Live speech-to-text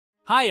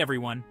Hi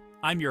everyone,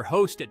 I'm your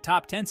host at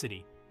Top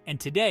Tensity, and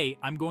today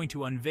I'm going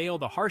to unveil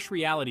the harsh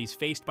realities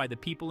faced by the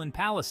people in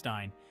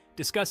Palestine,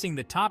 discussing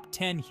the top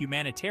 10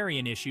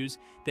 humanitarian issues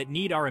that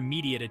need our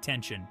immediate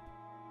attention.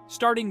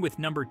 Starting with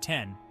number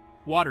 10,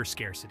 water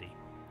scarcity.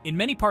 In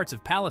many parts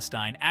of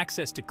Palestine,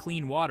 access to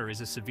clean water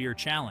is a severe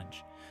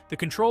challenge. The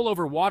control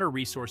over water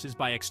resources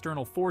by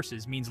external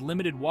forces means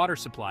limited water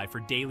supply for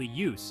daily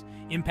use,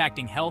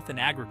 impacting health and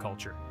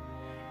agriculture.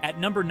 At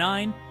number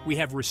 9, we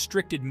have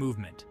restricted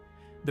movement.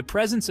 The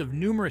presence of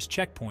numerous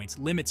checkpoints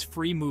limits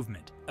free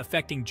movement,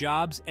 affecting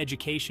jobs,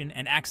 education,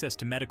 and access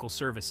to medical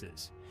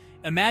services.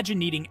 Imagine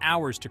needing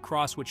hours to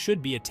cross what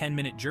should be a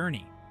 10-minute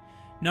journey.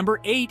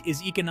 Number 8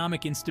 is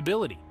economic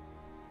instability.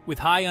 With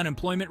high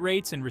unemployment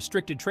rates and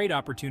restricted trade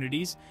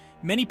opportunities,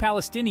 many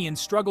Palestinians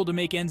struggle to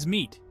make ends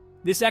meet.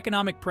 This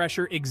economic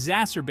pressure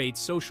exacerbates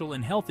social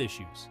and health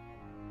issues.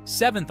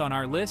 7th on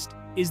our list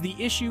is the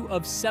issue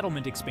of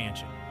settlement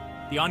expansion.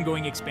 The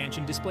ongoing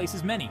expansion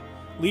displaces many,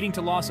 leading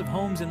to loss of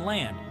homes and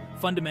land,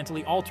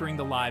 fundamentally altering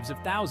the lives of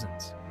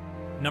thousands.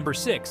 Number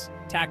 6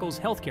 tackles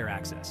healthcare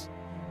access.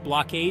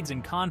 Blockades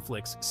and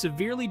conflicts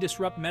severely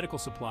disrupt medical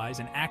supplies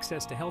and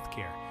access to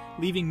healthcare,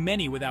 leaving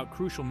many without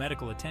crucial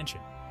medical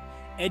attention.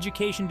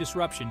 Education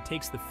disruption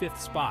takes the 5th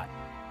spot.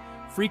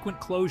 Frequent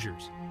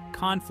closures,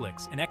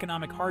 conflicts, and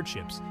economic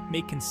hardships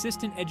make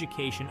consistent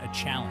education a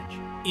challenge,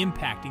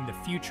 impacting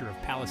the future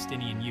of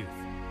Palestinian youth.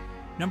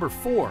 Number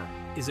 4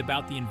 is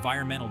about the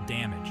environmental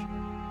damage.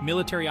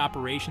 Military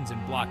operations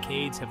and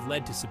blockades have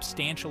led to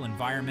substantial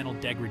environmental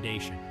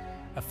degradation,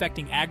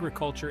 affecting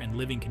agriculture and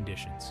living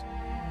conditions.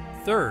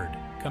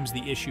 3rd comes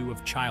the issue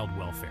of child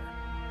welfare.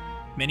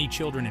 Many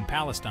children in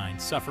Palestine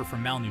suffer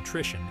from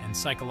malnutrition and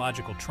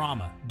psychological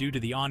trauma due to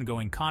the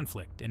ongoing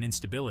conflict and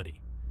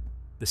instability.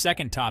 The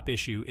second top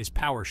issue is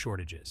power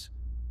shortages.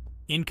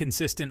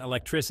 Inconsistent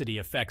electricity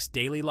affects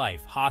daily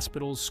life,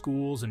 hospitals,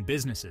 schools, and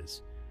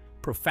businesses,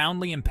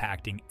 profoundly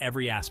impacting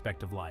every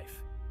aspect of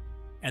life.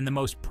 And the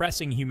most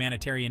pressing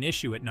humanitarian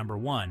issue at number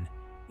 1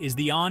 is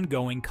the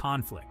ongoing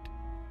conflict.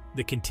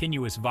 The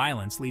continuous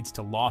violence leads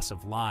to loss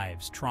of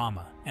lives,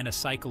 trauma, and a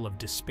cycle of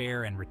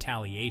despair and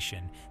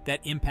retaliation that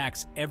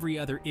impacts every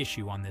other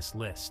issue on this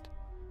list.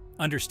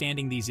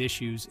 Understanding these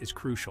issues is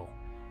crucial.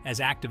 As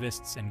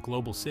activists and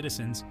global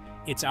citizens,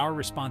 it's our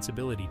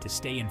responsibility to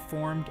stay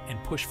informed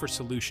and push for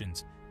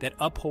solutions that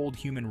uphold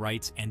human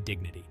rights and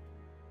dignity.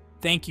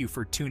 Thank you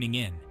for tuning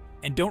in,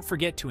 and don't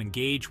forget to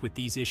engage with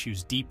these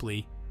issues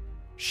deeply.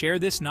 Share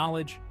this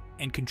knowledge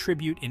and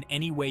contribute in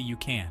any way you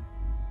can.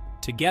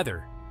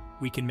 Together,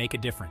 we can make a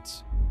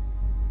difference.